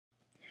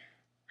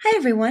Hi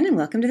everyone and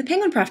welcome to the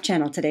Penguin Prof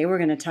channel. Today we're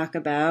going to talk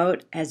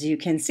about, as you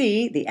can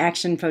see, the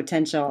action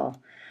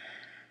potential.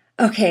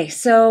 Okay,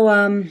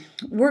 so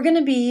we're going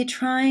to be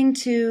trying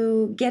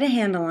to get a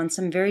handle on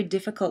some very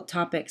difficult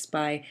topics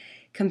by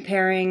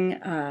comparing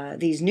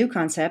these new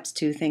concepts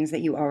to things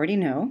that you already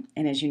know.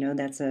 And as you know,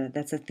 that's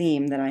a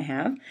theme that I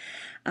have.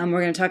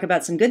 We're going to talk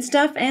about some good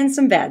stuff and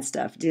some bad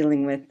stuff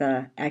dealing with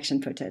action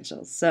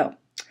potentials. So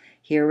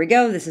here we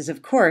go. This is,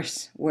 of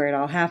course, where it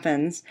all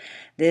happens.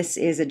 This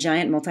is a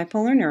giant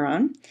multipolar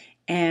neuron,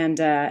 and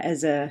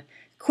as a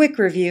quick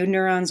review,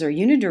 neurons are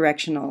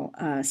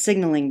unidirectional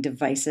signaling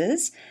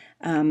devices.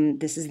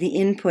 This is the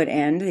input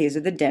end. These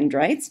are the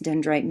dendrites.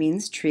 Dendrite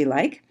means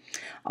tree-like.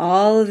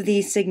 All of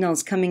these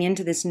signals coming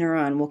into this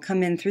neuron will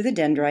come in through the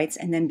dendrites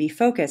and then be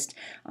focused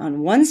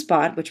on one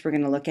spot, which we're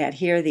going to look at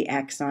here, the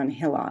axon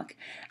hillock.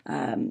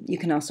 You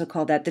can also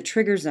call that the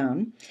trigger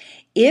zone.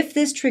 If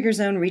this trigger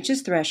zone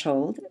reaches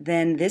threshold,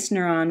 then this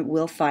neuron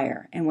will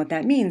fire. And what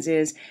that means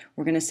is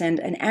we're going to send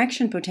an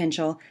action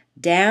potential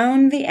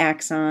down the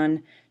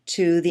axon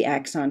to the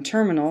axon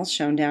terminals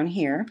shown down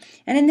here.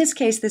 And in this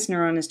case, this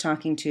neuron is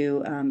talking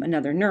to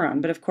another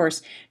neuron. But of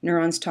course,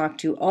 neurons talk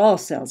to all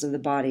cells of the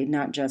body,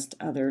 not just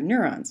other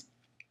neurons.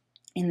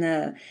 In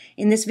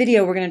this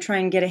video, we're going to try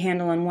and get a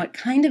handle on what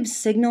kind of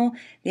signal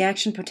the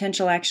action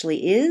potential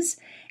actually is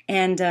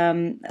and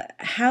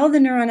how the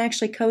neuron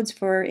actually codes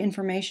for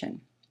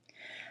information.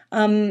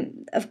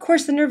 Of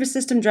course, the nervous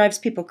system drives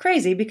people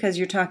crazy because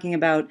you're talking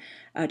about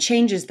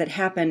changes that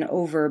happen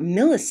over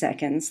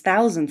milliseconds,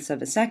 thousandths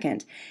of a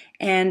second,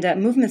 and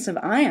movements of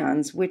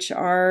ions, which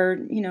are,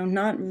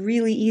 not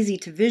really easy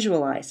to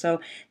visualize. So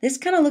this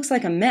kind of looks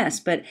like a mess,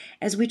 but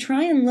as we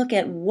try and look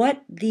at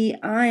what the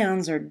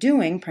ions are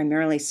doing,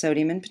 primarily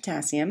sodium and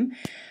potassium,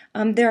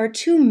 there are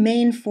two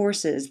main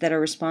forces that are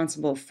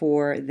responsible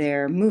for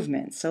their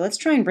movements. So let's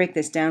try and break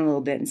this down a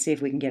little bit and see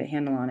if we can get a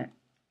handle on it.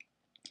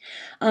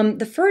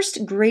 The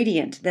first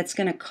gradient that's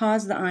going to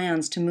cause the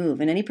ions to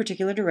move in any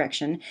particular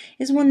direction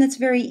is one that's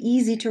very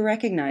easy to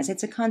recognize.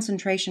 It's a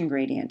concentration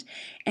gradient.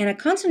 And a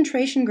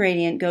concentration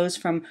gradient goes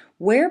from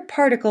where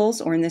particles,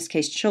 or in this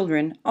case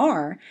children,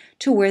 are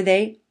to where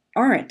they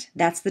aren't.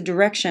 That's the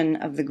direction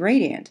of the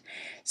gradient.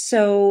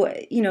 So,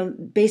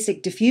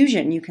 basic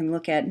diffusion, you can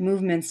look at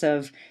movements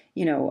of,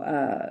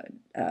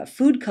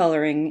 food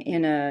coloring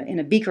in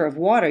a beaker of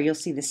water. You'll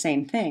see the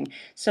same thing.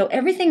 So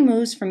everything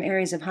moves from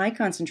areas of high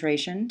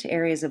concentration to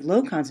areas of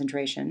low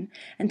concentration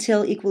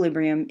until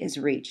equilibrium is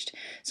reached.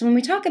 So when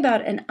we talk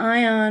about an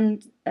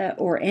ion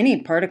or any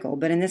particle,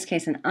 but in this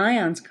case an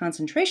ion's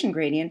concentration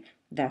gradient,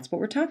 that's what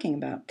we're talking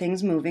about.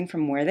 Things moving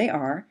from where they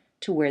are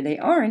to where they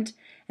aren't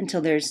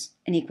until there's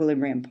an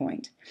equilibrium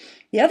point.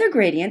 The other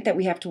gradient that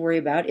we have to worry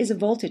about is a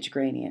voltage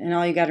gradient. And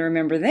all you got to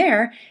remember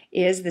there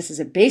is this is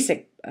a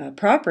basic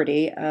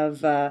property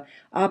of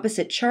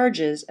opposite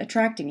charges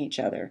attracting each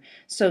other.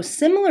 So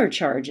similar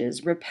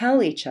charges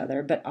repel each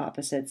other, but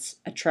opposites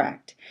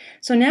attract.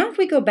 So now if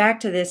we go back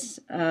to this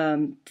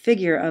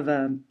figure of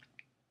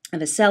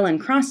a cell in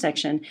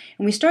cross-section,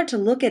 and we start to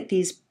look at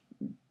these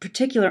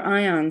particular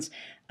ions,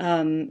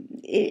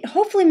 it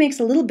hopefully makes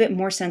a little bit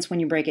more sense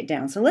when you break it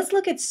down. So let's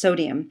look at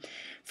sodium.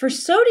 For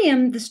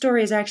sodium, the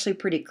story is actually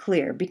pretty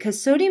clear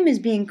because sodium is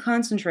being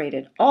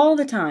concentrated all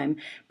the time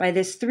by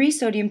this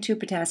 3-sodium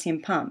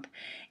 2-potassium pump,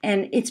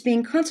 and it's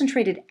being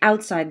concentrated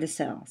outside the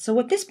cell. So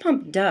what this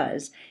pump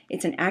does,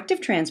 it's an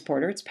active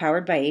transporter. It's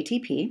powered by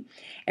ATP.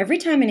 Every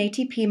time an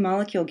ATP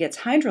molecule gets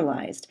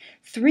hydrolyzed,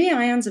 3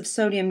 ions of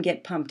sodium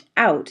get pumped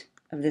out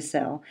of the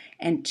cell,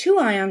 and 2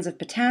 ions of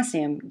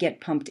potassium get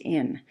pumped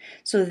in.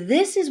 So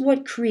this is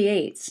what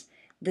creates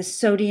the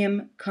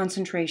sodium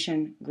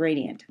concentration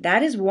gradient.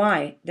 That is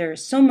why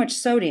there's so much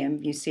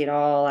sodium, you see it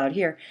all out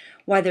here,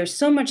 why there's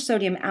so much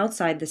sodium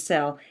outside the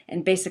cell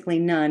and basically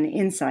none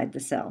inside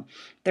the cell.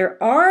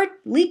 There are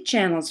leak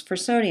channels for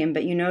sodium,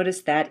 but you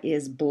notice that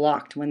is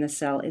blocked when the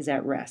cell is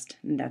at rest,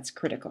 and that's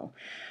critical.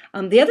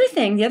 The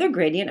other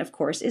gradient, of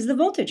course, is the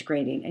voltage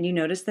gradient, and you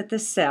notice that the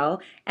cell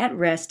at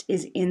rest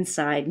is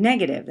inside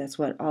negative. That's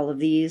what all of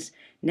these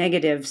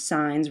negative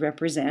signs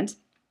represent.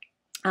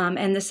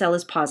 And the cell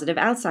is positive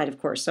outside, of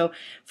course. So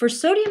for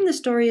sodium, the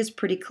story is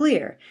pretty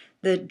clear.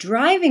 The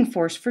driving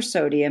force for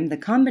sodium, the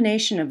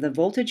combination of the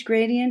voltage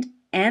gradient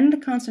and the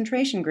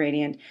concentration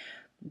gradient,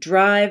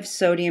 drives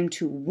sodium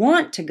to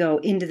want to go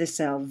into the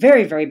cell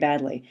very, very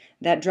badly.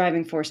 That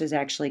driving force is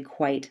actually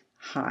quite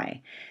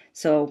high.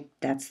 So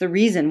that's the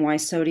reason why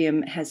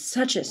sodium has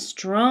such a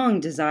strong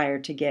desire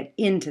to get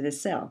into the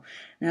cell.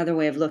 Another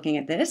way of looking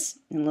at this,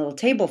 in a little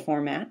table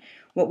format,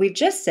 what we've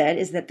just said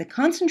is that the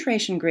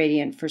concentration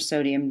gradient for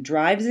sodium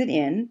drives it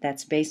in.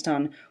 That's based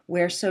on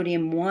where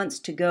sodium wants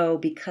to go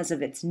because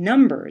of its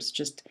numbers,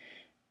 just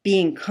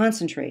being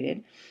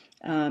concentrated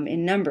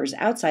in numbers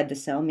outside the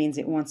cell means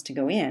it wants to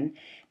go in.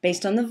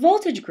 Based on the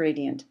voltage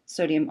gradient,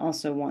 sodium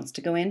also wants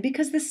to go in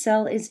because the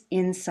cell is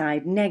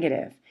inside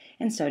negative,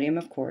 and sodium,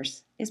 of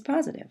course, is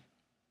positive.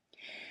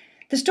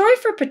 The story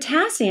for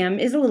potassium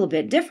is a little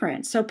bit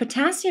different. So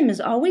potassium is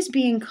always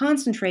being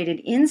concentrated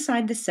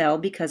inside the cell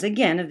because,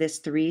 again, of this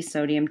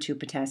 3-sodium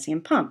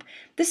 2-potassium pump.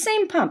 The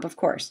same pump, of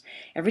course.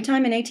 Every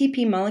time an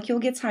ATP molecule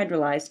gets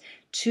hydrolyzed,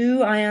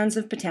 2 ions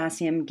of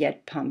potassium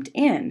get pumped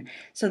in.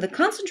 So the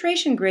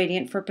concentration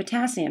gradient for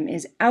potassium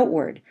is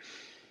outward.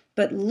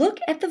 But look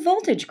at the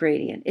voltage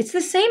gradient. It's the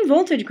same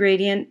voltage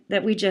gradient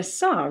that we just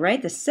saw, right?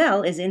 The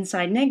cell is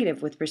inside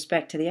negative with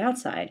respect to the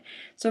outside.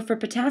 So for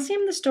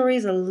potassium, the story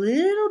is a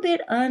little bit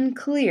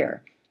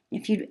unclear.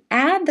 If you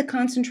add the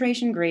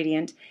concentration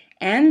gradient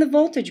and the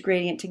voltage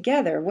gradient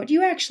together, what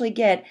you actually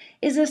get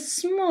is a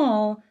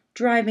small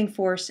driving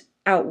force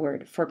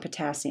outward for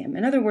potassium.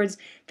 In other words,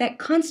 that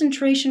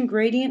concentration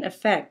gradient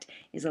effect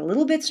is a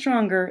little bit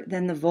stronger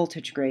than the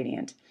voltage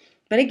gradient.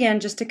 But again,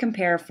 just to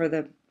compare for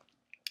the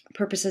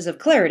purposes of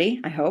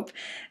clarity, I hope,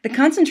 the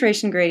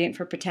concentration gradient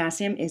for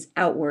potassium is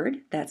outward.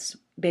 That's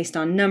based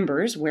on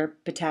numbers where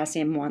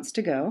potassium wants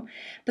to go.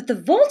 But the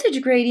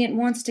voltage gradient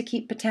wants to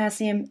keep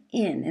potassium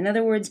in. In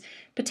other words,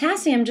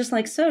 potassium, just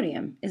like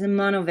sodium, is a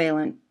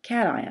monovalent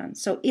cation.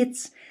 So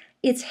its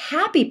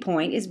happy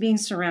point is being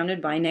surrounded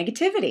by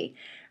negativity,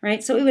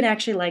 right? So it would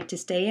actually like to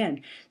stay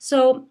in.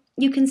 So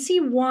you can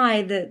see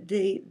why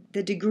the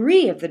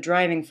degree of the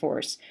driving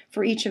force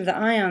for each of the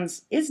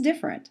ions is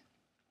different.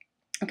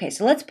 Okay,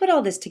 so let's put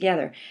all this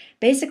together.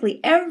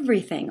 Basically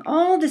everything,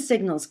 all the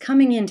signals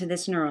coming into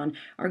this neuron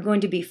are going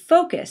to be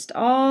focused.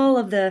 All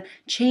of the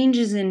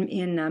changes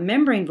in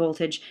membrane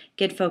voltage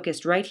get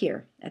focused right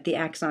here at the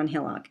axon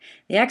hillock.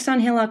 The axon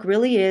hillock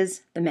really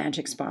is the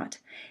magic spot.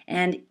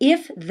 And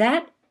if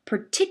that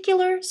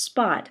particular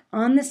spot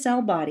on the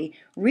cell body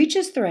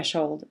reaches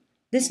threshold,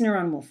 this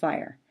neuron will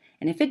fire.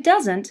 And if it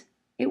doesn't,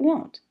 it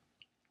won't.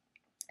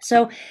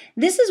 So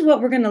this is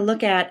what we're going to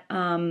look at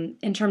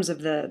in terms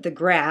of the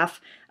graph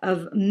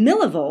of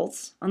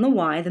millivolts on the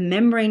Y, the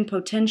membrane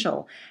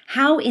potential,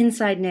 how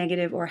inside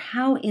negative or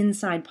how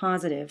inside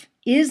positive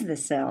is the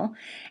cell,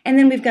 and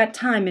then we've got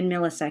time in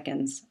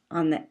milliseconds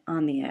on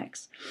the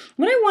X.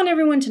 What I want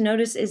everyone to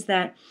notice is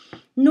that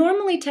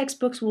normally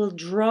textbooks will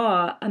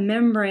draw a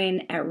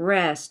membrane at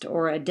rest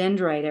or a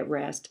dendrite at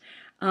rest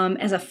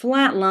as a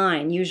flat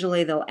line.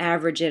 Usually they'll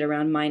average it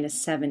around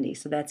 -70,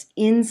 so that's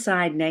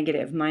inside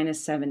negative,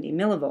 -70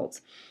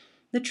 millivolts.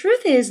 The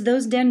truth is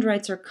those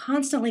dendrites are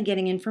constantly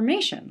getting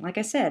information, like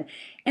I said.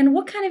 And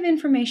what kind of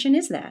information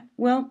is that?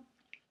 Well,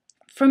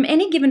 from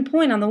any given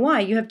point on the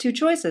Y, you have two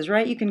choices,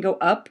 right? You can go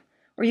up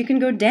or you can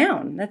go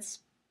down. That's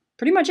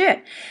pretty much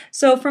it.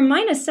 So from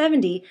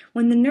 -70,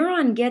 when the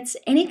neuron gets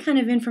any kind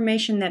of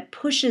information that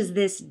pushes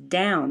this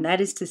down,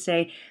 that is to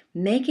say,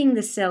 making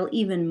the cell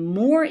even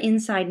more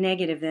inside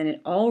negative than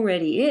it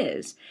already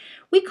is,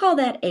 we call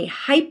that a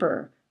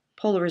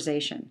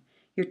hyperpolarization.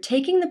 You're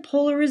taking the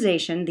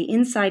polarization, the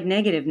inside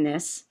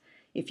negativeness,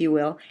 if you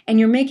will, and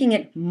you're making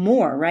it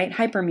more, right?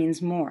 Hyper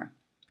means more.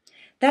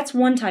 That's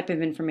one type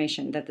of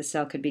information that the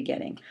cell could be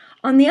getting.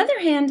 On the other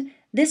hand,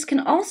 this can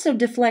also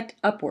deflect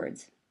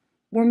upwards.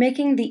 We're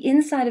making the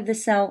inside of the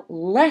cell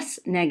less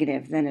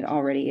negative than it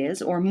already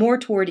is, or more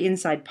toward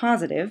inside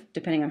positive,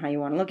 depending on how you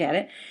want to look at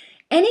it.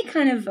 Any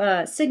kind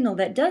of signal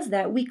that does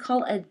that we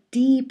call a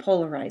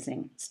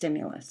depolarizing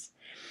stimulus.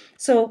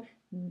 So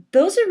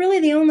those are really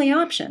the only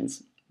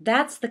options.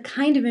 That's the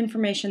kind of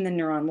information the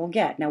neuron will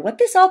get. Now what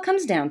this all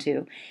comes down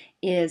to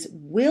is,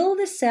 will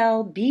the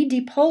cell be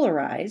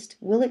depolarized?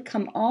 Will it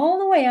come all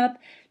the way up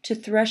to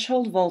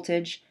threshold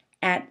voltage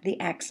at the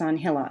axon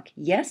hillock?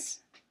 Yes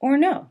or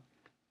no?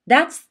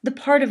 That's the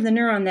part of the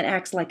neuron that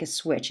acts like a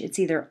switch. It's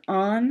either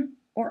on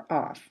or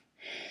off.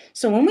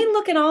 So when we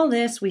look at all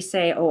this, we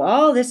say, oh,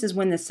 all this is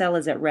when the cell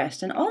is at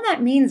rest. And all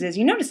that means is,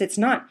 you notice it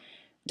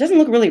doesn't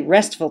look really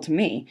restful to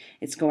me.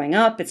 It's going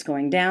up, it's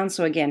going down.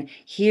 So again,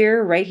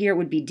 here, right here, it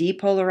would be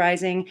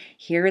depolarizing.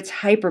 Here it's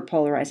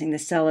hyperpolarizing. The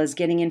cell is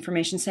getting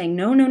information saying,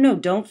 no, no, no,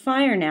 don't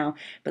fire now.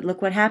 But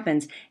look what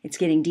happens. It's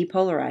getting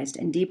depolarized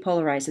and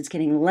depolarized. It's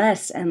getting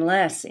less and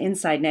less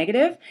inside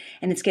negative,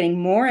 and it's getting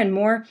more and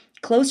more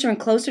closer and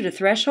closer to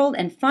threshold.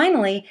 And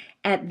finally,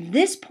 at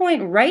this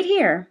point right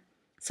here,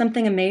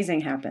 something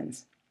amazing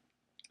happens.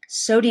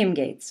 Sodium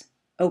gates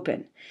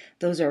open.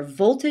 Those are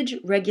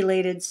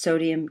voltage-regulated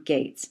sodium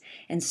gates.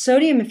 And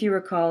sodium, if you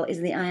recall, is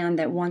the ion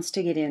that wants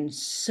to get in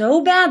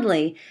so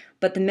badly,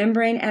 but the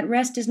membrane at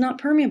rest is not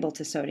permeable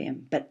to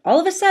sodium. But all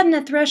of a sudden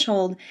at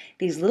threshold,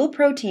 these little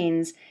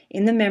proteins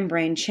in the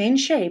membrane change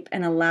shape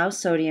and allow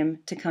sodium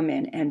to come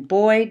in. And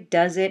boy,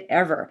 does it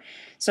ever.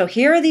 So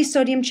here are these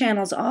sodium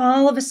channels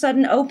all of a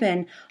sudden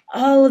open,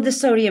 all of the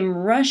sodium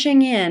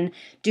rushing in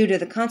due to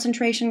the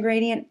concentration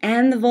gradient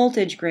and the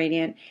voltage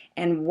gradient,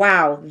 and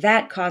wow,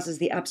 that causes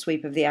the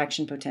upsweep of the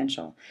action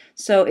potential.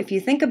 So if you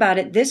think about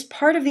it, this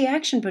part of the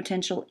action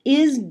potential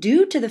is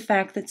due to the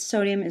fact that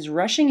sodium is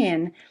rushing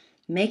in,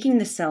 making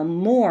the cell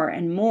more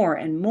and more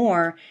and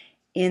more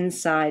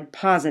inside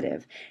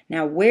positive.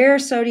 Now, where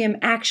sodium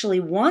actually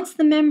wants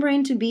the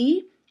membrane to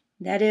be,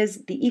 that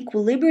is, the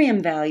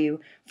equilibrium value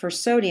for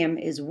sodium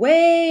is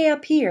way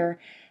up here,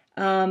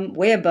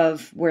 way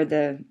above where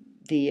the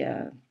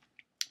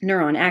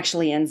neuron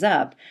actually ends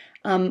up.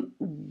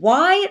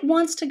 Why it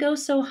wants to go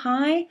so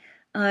high?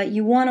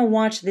 You want to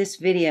watch this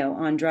video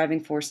on driving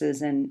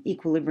forces and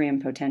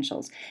equilibrium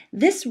potentials.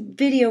 This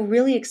video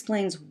really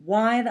explains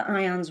why the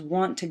ions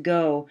want to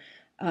go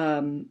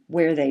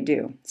where they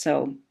do.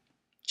 So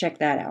check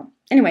that out.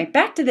 Anyway,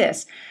 back to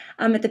this.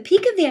 At the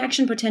peak of the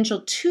action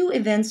potential, two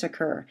events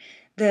occur.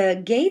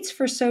 The gates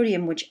for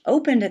sodium, which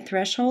opened at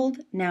threshold,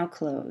 now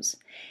close.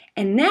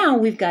 And now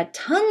we've got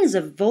tons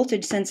of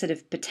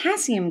voltage-sensitive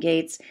potassium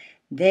gates.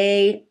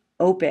 They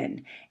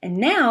open. And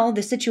now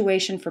the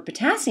situation for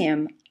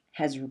potassium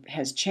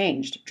has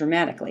changed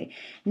dramatically.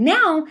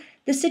 Now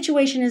the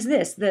situation is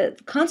this. The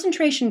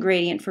concentration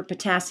gradient for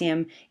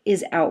potassium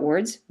is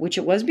outwards, which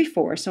it was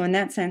before. So in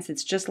that sense,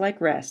 it's just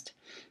like rest.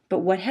 But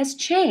what has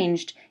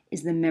changed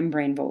is the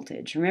membrane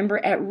voltage.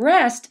 Remember, at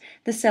rest,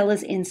 the cell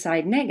is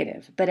inside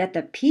negative. But at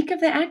the peak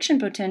of the action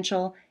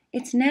potential,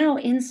 it's now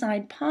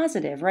inside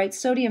positive, right?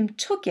 Sodium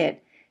took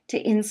it to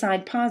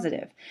inside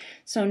positive.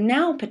 So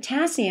now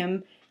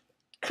potassium,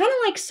 kind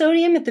of like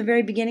sodium at the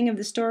very beginning of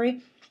the story,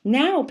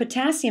 now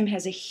potassium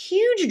has a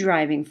huge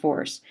driving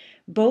force.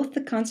 Both the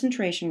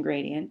concentration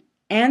gradient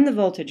and the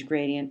voltage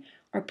gradient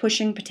are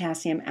pushing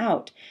potassium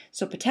out.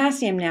 So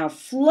potassium now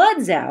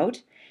floods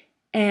out,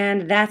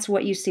 and that's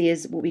what you see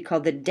is what we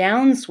call the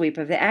downsweep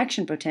of the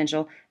action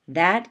potential.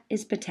 That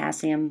is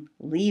potassium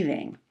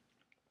leaving.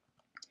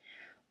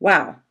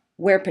 Wow.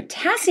 Where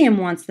potassium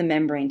wants the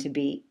membrane to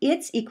be,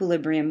 its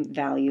equilibrium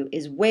value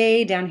is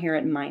way down here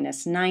at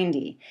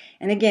 -90.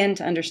 And again,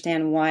 to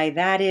understand why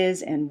that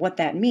is and what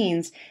that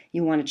means,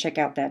 you want to check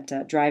out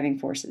that driving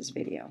forces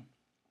video.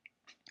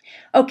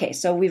 Okay,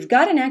 so we've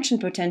got an action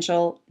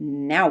potential.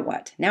 Now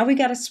what? Now we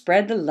got to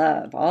spread the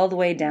love all the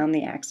way down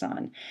the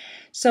axon.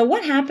 So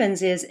what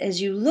happens is,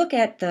 as you look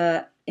at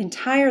the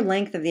entire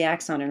length of the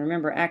axon, and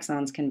remember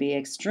axons can be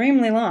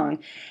extremely long,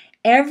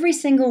 every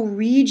single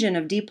region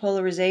of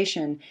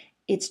depolarization,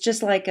 it's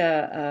just like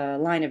a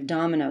line of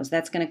dominoes.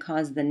 That's going to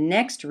cause the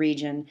next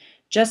region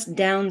just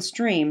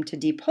downstream to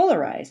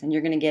depolarize, and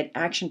you're going to get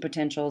action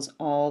potentials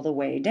all the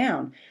way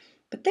down.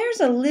 But there's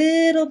a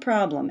little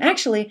problem.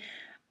 Actually,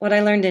 what I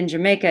learned in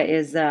Jamaica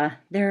is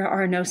there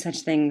are no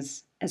such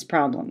things as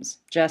problems,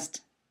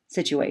 just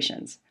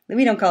situations.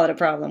 We don't call it a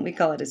problem, we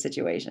call it a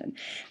situation.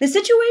 The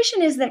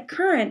situation is that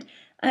current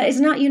is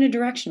not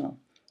unidirectional.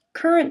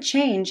 Current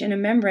change in a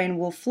membrane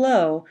will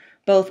flow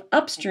both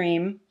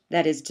upstream,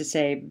 that is to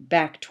say,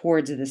 back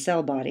towards the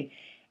cell body,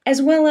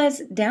 as well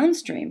as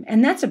downstream.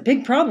 And that's a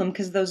big problem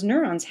because those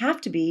neurons have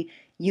to be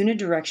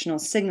unidirectional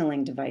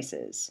signaling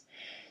devices.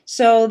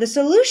 So the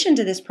solution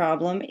to this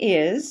problem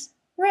is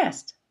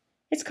rest.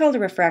 It's called a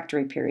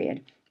refractory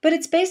period, but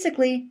it's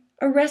basically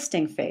a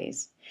resting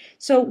phase.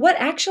 So what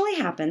actually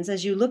happens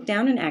as you look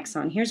down an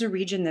axon, here's a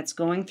region that's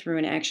going through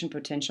an action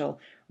potential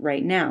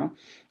right now.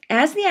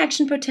 As the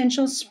action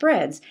potential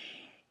spreads,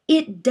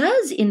 it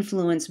does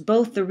influence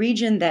both the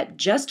region that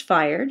just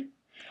fired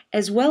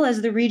as well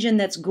as the region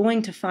that's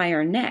going to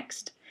fire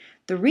next.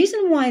 The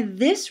reason why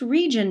this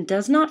region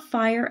does not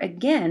fire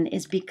again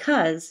is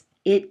because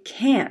it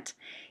can't.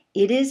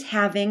 It is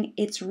having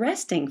its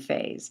resting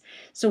phase.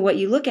 So what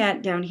you look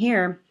at down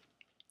here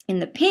in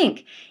the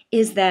pink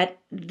is that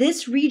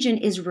this region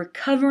is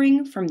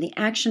recovering from the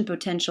action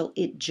potential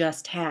it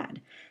just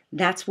had.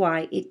 That's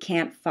why it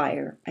can't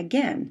fire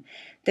again.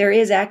 There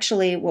is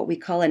actually what we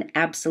call an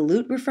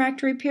absolute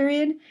refractory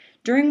period,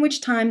 during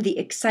which time the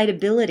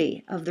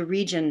excitability of the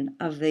region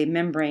of the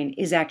membrane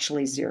is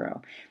actually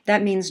zero.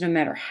 That means no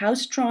matter how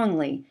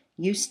strongly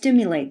you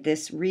stimulate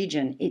this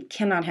region, it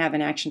cannot have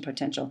an action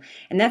potential.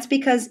 And that's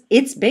because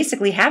it's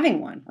basically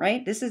having one,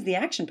 right? This is the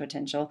action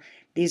potential.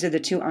 These are the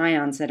two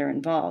ions that are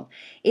involved.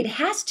 It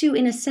has to,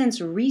 in a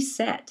sense,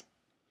 reset.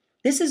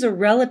 This is a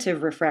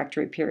relative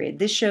refractory period.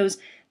 This shows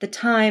the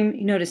time,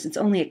 you notice it's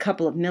only a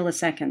couple of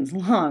milliseconds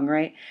long,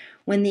 right?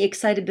 When the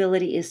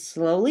excitability is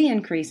slowly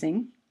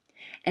increasing,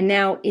 and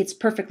now it's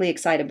perfectly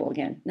excitable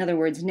again. In other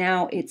words,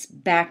 now it's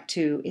back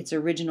to its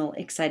original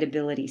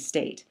excitability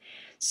state.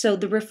 So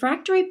the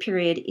refractory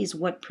period is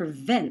what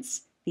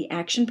prevents the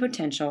action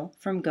potential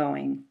from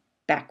going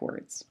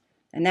backwards.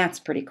 And that's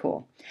pretty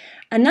cool.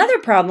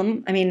 Another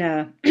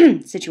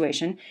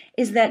situation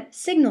is that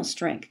signal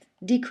strength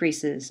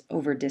decreases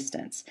over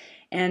distance.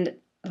 And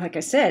like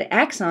I said,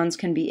 axons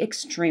can be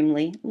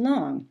extremely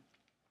long.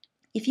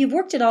 If you've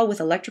worked at all with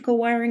electrical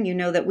wiring, you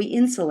know that we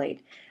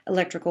insulate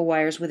electrical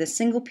wires with a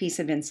single piece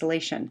of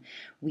insulation.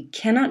 We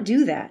cannot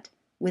do that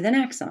with an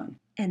axon.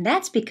 And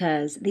that's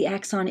because the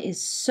axon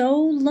is so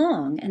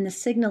long and the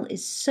signal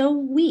is so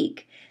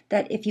weak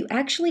that if you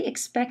actually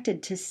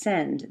expected to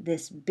send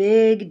this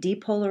big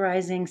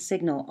depolarizing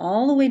signal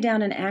all the way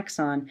down an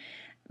axon,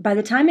 by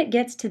the time it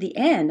gets to the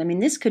end,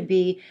 this could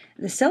be,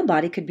 the cell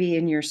body could be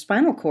in your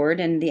spinal cord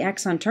and the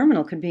axon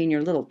terminal could be in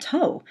your little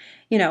toe,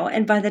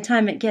 and by the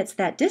time it gets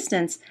that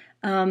distance,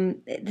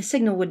 the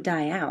signal would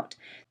die out.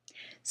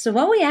 So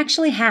what we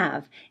actually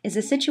have is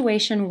a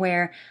situation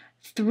where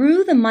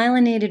through the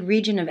myelinated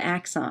region of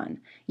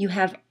axon, you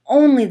have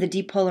only the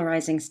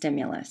depolarizing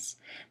stimulus.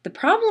 The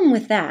problem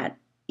with that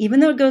even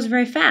though it goes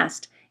very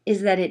fast,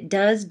 is that it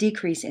does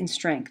decrease in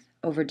strength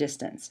over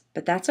distance.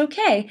 But that's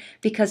okay,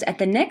 because at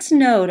the next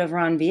node of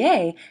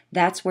Ranvier,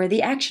 that's where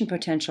the action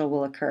potential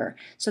will occur.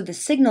 So the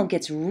signal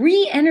gets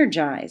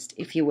re-energized,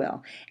 if you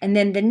will. And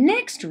then the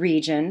next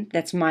region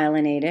that's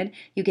myelinated,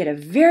 you get a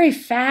very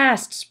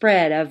fast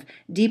spread of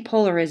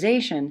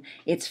depolarization.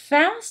 It's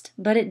fast,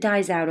 but it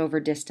dies out over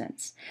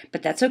distance.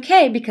 But that's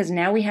okay, because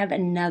now we have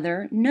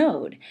another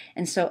node.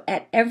 And so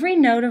at every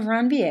node of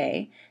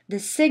Ranvier, the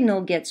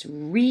signal gets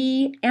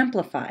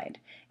re-amplified.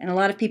 And a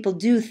lot of people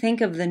do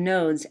think of the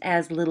nodes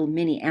as little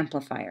mini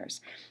amplifiers.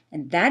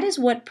 And that is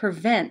what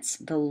prevents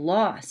the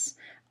loss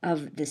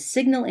of the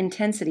signal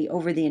intensity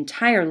over the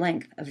entire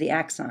length of the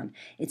axon.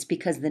 It's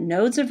because the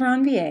nodes of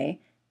Ranvier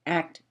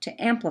act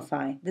to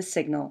amplify the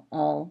signal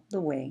all the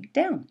way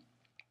down,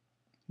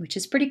 which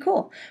is pretty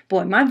cool.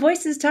 Boy, my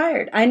voice is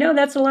tired. I know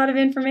that's a lot of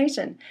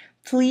information.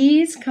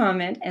 Please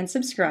comment and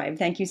subscribe.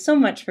 Thank you so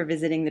much for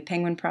visiting the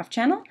Penguin Prof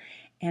channel,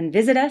 and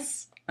visit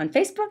us on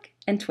Facebook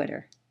and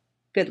Twitter.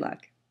 Good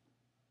luck.